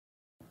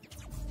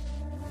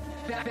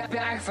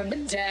back from the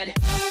dead.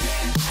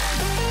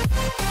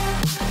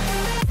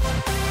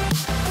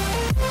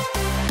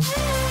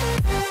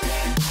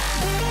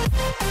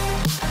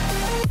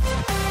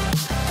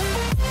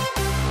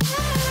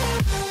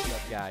 What's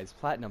up guys,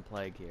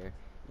 PlatinumPlague here,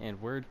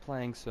 and we're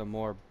playing some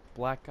more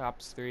Black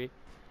Ops 3.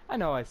 I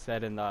know I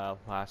said in the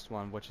last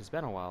one, which has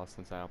been a while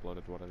since I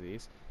uploaded one of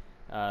these,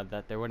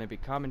 that there wouldn't be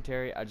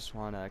commentary. I just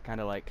want to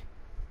kind of like,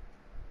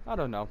 I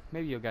don't know,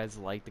 maybe you guys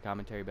like the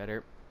commentary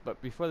better. But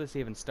before this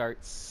even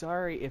starts,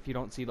 sorry if you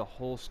don't see the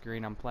whole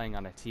screen. I'm playing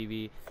on a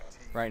TV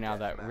right now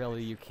that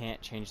really you can't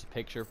change the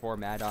picture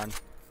format on.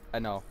 I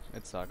know,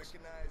 it sucks.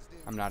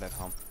 I'm not at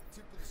home.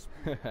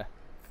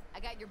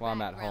 Well,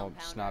 I'm at home,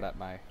 just not at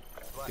my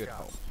good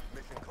home.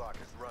 Mission clock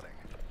is running.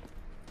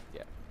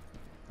 Yeah,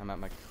 I'm at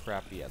my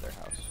crappy other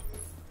house.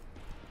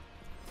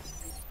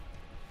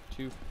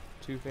 Two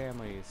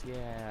families,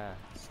 yeah,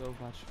 so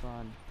much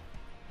fun.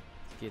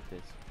 Let's get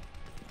this.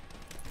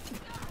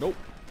 Nope.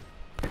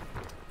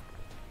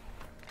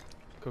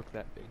 Cook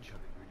that bitch.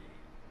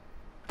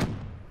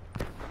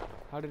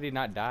 How did he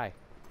not die?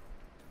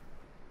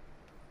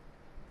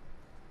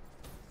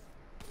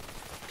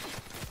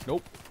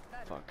 Nope.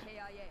 Fuck.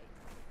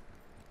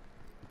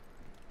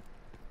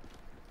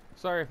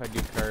 Sorry if I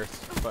do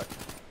curse, but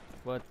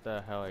what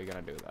the hell are you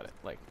gonna do about it?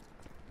 Like,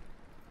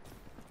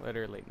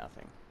 literally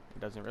nothing.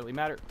 It doesn't really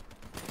matter.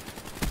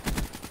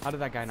 How did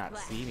that guy not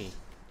see me?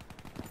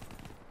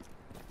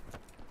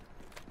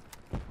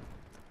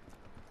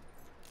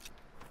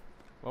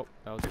 Oh,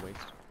 that was a waste.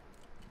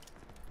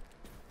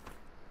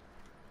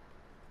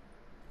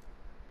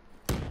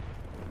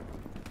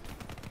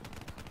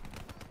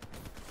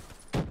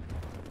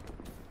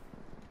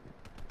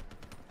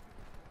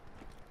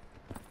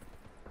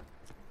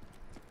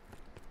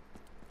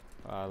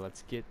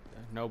 Let's get...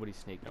 nobody's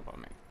sneaking up on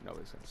me.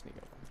 Nobody's gonna sneak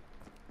up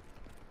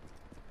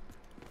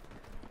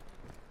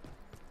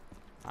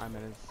on me. I'm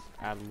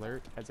as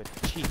alert as a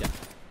cheetah.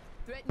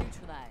 Threat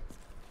neutralized.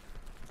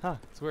 Huh,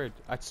 it's weird.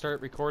 I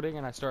start recording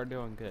and I start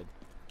doing good.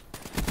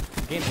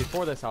 Games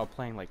before this I was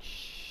playing like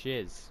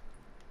shiz.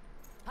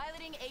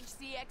 Piloting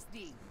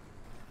HCXD.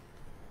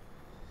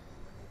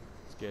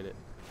 Let's get it.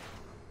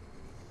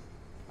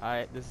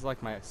 This is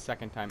like my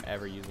second time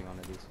ever using one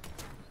of these.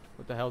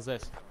 What the hell's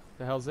this? What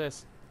the hell's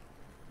this?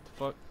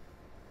 What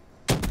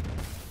the fuck?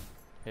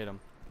 Hit him.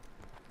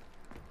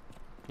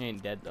 He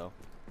ain't dead though.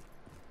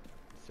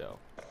 So.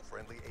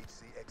 Friendly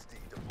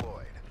HCXD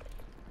deployed.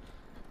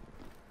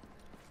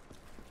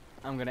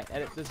 I'm gonna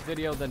edit this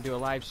video, then do a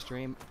live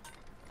stream.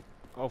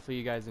 Hopefully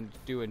you guys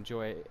do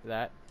enjoy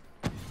that.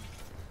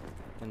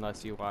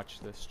 Unless you watch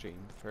the stream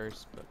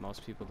first, but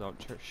most people don't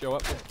show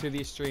up to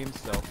these streams,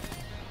 so...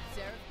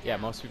 Yeah,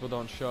 most people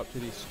don't show up to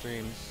these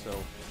streams, so...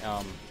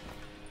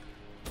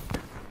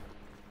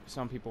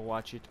 some people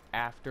watch it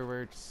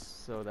afterwards,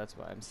 so that's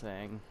why I'm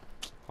saying...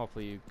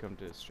 Hopefully you come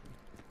to the stream.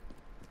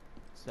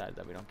 Sad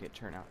that we don't get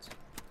turnouts.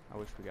 I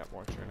wish we got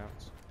more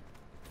turnouts.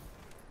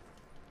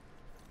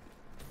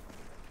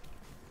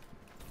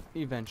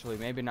 Eventually,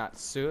 maybe not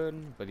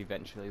soon, but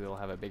eventually we'll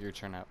have a bigger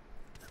turnout.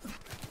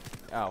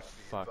 Oh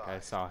fuck, I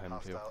saw him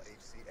too.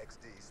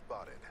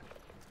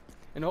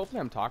 And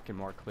hopefully I'm talking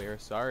more clear.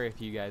 Sorry if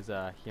you guys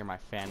hear my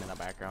fan in the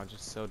background, it's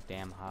just so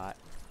damn hot.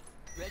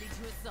 Ready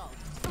to assault.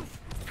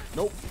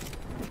 Nope.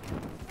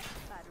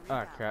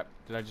 Ah crap,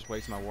 did I just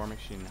waste my war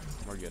machine?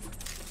 We're good.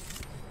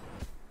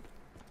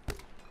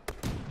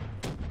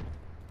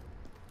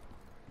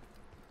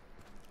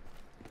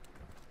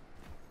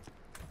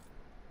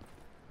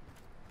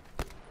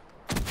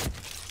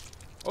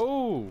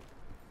 Oh!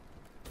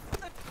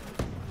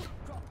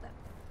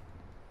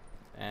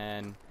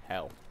 And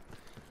hell.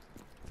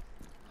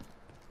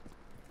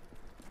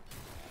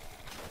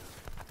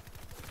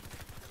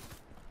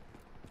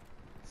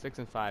 Six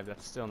and 5,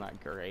 that's still not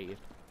great.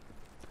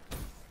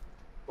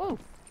 Whoa!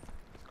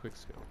 Quick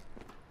skill.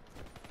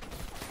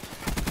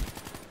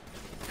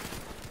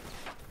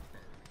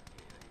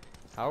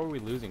 How are we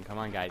losing? Come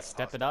on guys,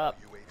 step it up!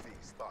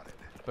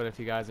 But if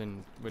you guys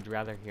would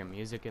rather hear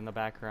music in the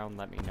background,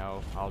 let me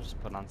know. I'll just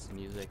put on some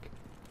music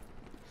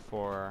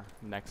for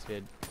next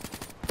vid.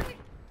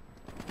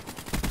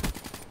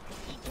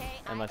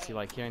 Unless you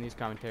like hearing these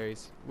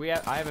commentaries.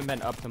 I haven't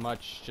been up to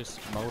much, just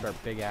mowed our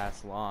big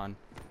ass lawn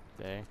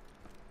today.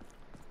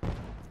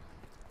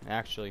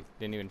 Actually,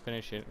 didn't even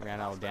finish it, ran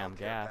out of damn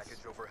gas.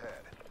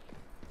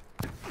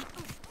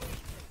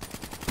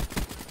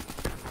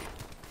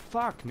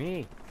 Fuck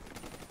me!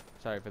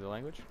 Sorry for the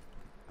language.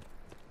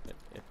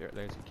 If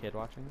there's a kid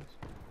watching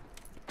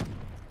this.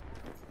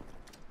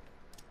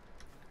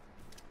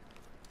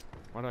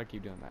 Why do I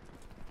keep doing that?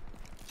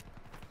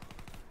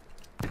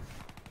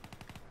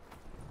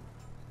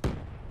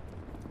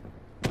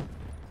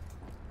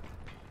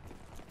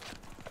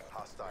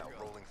 Hostile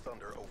rolling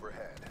thunder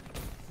overhead.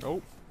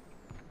 Nope.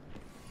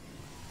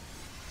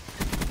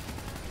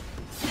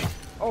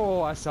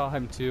 Oh, I saw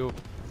him too.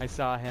 I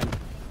saw him.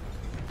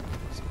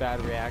 It's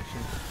bad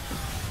reaction.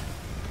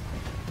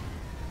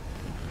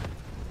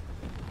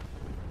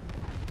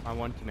 My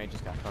one teammate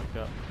just got fucked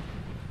up.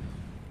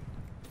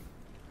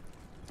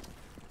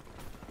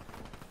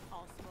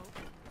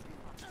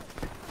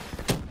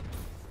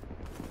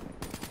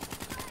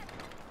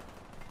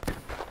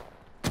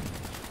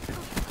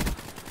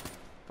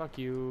 Fuck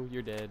you,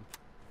 you're dead.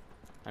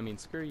 I mean,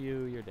 screw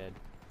you, you're dead.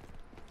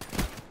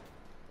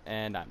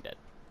 And I'm dead.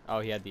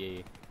 Oh, he had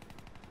the...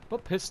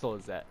 What pistol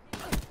is that?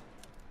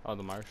 Oh,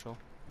 the Marshall.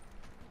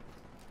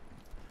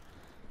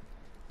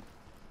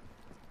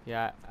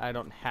 Yeah, I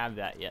don't have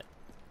that yet.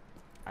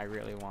 I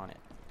really want it.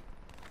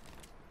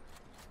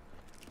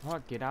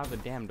 Oh, get out of the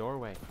damn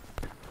doorway.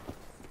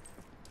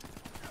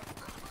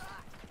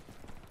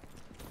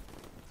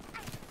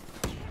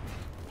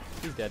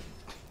 He's dead.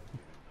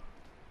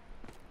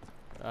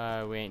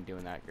 We ain't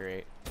doing that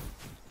great.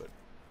 But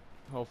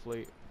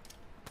hopefully...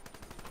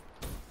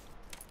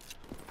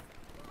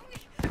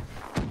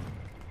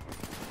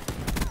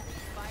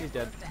 He's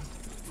dead.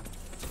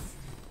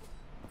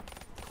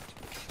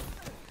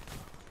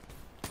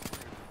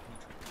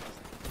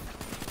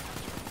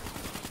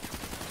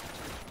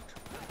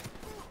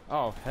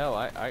 Oh, hell,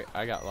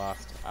 I got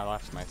lost. I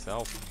lost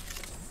myself.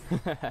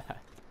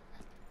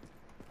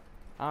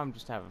 I'm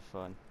just having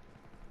fun.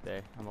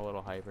 Today, I'm a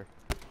little hyper.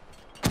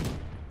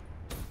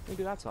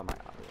 Maybe that's why my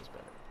audio is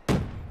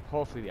better.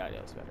 Hopefully the audio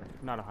is better.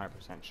 I'm not 100%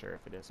 sure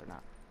if it is or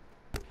not.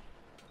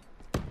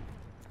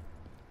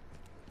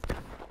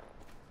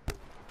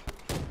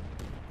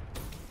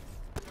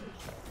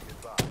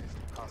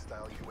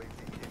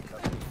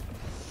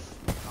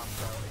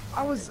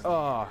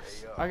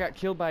 I got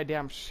killed by a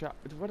damn shot.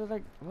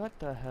 What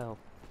the hell?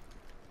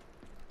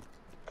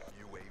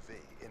 UAV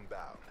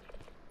inbound.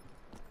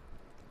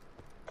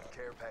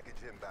 Care package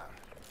inbound.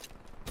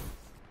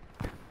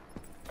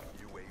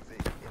 UAV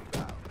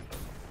inbound.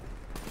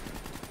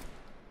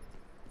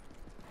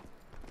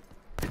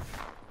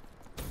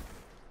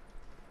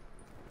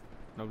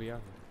 Nobody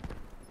out here.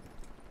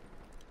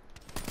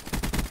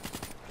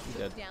 He's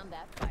dead. Down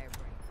that fire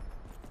break.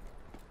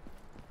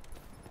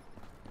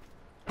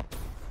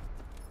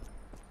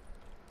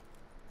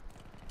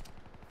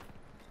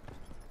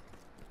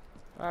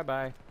 Bye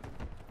bye.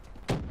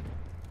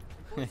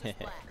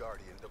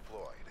 Guardian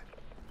deployed.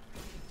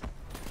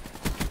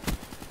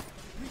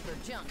 Reaper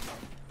jump.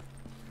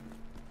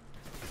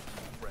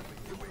 Friendly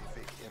UAV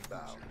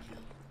inbound.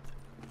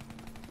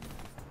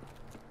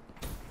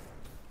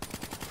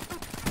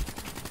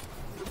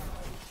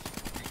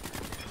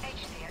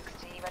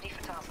 HCXD ready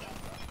for tasking.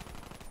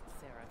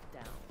 Sarah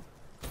down.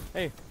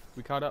 Hey,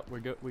 we caught up.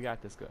 We're good. We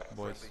got this,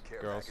 boys, Friendly care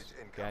girls, package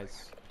incoming.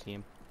 guys,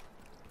 team.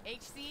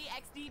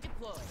 HCXD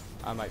deployed.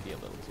 I might be a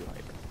little too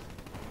hyper.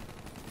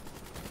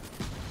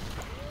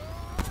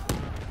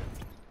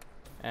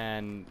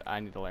 And I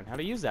need to learn how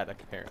to use that,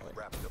 apparently.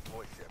 Rapid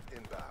deploy ship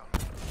inbound.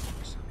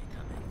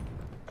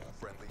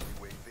 Friendly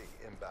UAV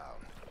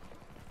inbound.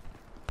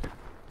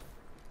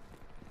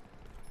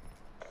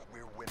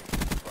 We're winning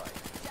this fight.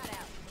 Shut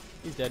out.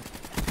 He's dead.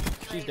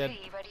 She's dead.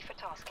 UAV ready for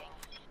tasking.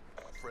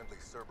 Friendly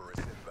Cerberus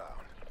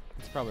inbound.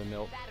 It's probably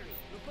Milt. Battery.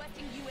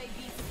 Requesting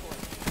UAV support.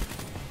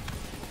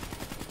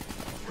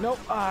 Nope.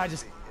 Ah, I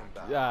just...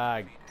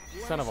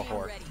 son of a War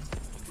whore. machine ready.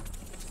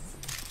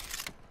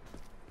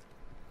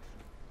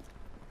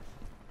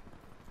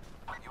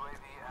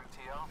 UAV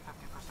MTL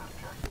 50%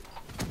 check.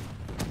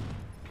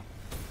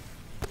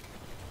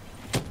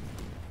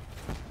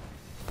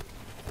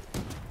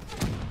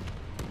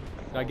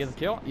 Did I get the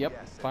kill? Yep.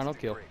 Yes, Final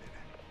it's kill. degraded.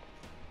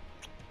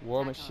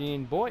 War Back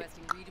Machine on. boy.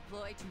 Requesting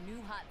redeploy to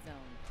new hot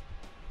zone.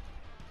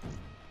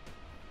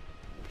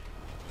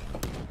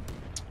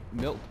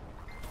 Milt.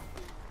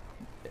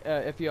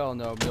 If you all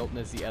know, Milton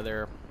is the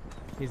other...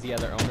 He's the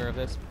other owner of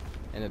this.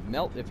 And if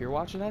Milt, if you're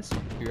watching this,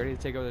 be ready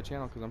to take over the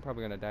channel because I'm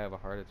probably going to die of a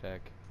heart attack.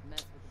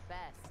 Mess with the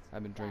best.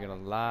 I've been drinking a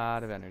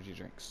lot of energy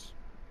drinks.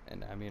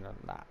 And I mean a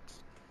lot.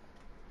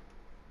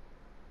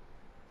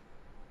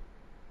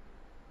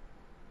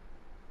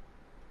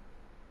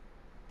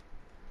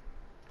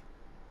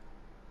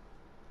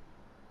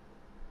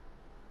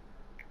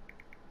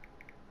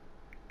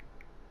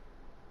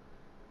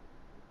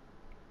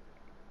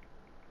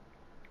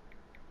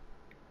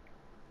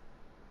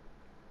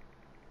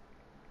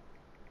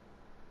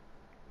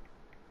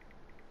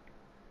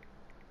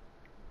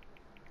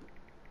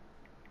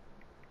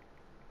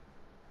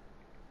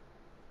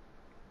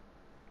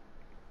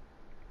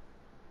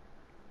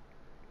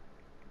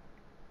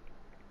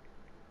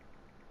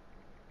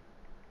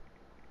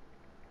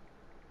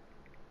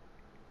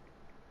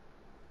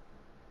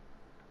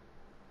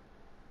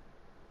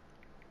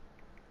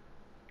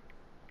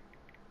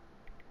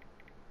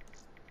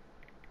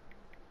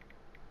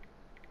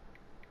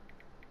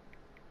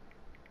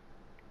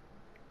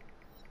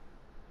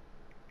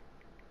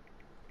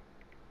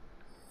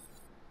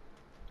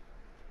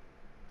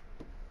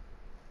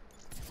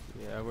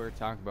 Yeah, we're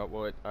talking about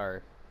what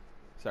our...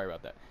 Sorry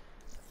about that.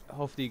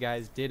 Hopefully you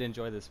guys did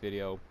enjoy this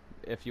video.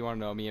 If you want to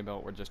know me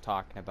about, we're just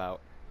talking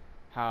about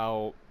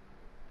how...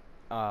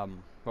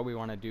 what we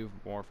want to do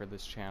more for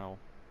this channel.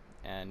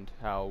 And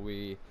how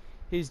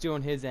he's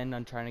doing his end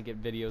on trying to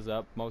get videos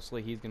up.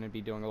 Mostly he's going to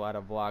be doing a lot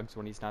of vlogs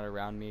when he's not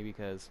around me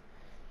because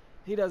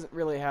he doesn't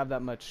really have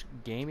that much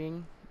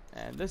gaming.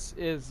 And this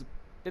is...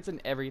 It's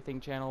an everything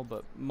channel,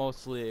 but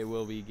mostly it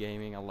will be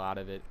gaming. A lot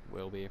of it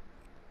will be.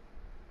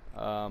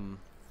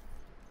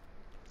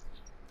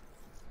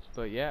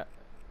 But yeah,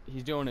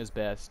 he's doing his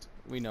best.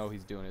 We know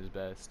he's doing his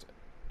best.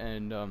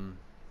 And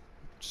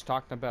just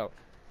talking about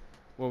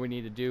what we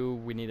need to do.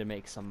 We need to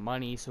make some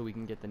money so we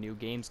can get the new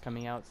games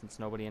coming out, since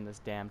nobody in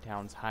this damn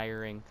town's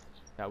hiring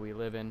that we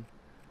live in.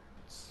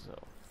 So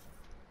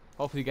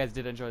hopefully you guys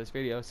did enjoy this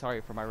video.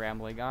 Sorry for my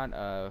rambling on.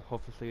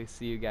 Hopefully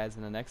see you guys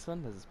in the next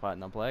one. This is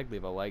PlatinumPlague.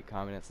 Leave a like,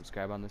 comment, and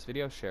subscribe on this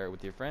video. Share it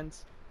with your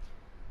friends.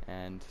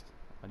 And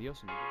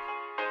adios, amigos.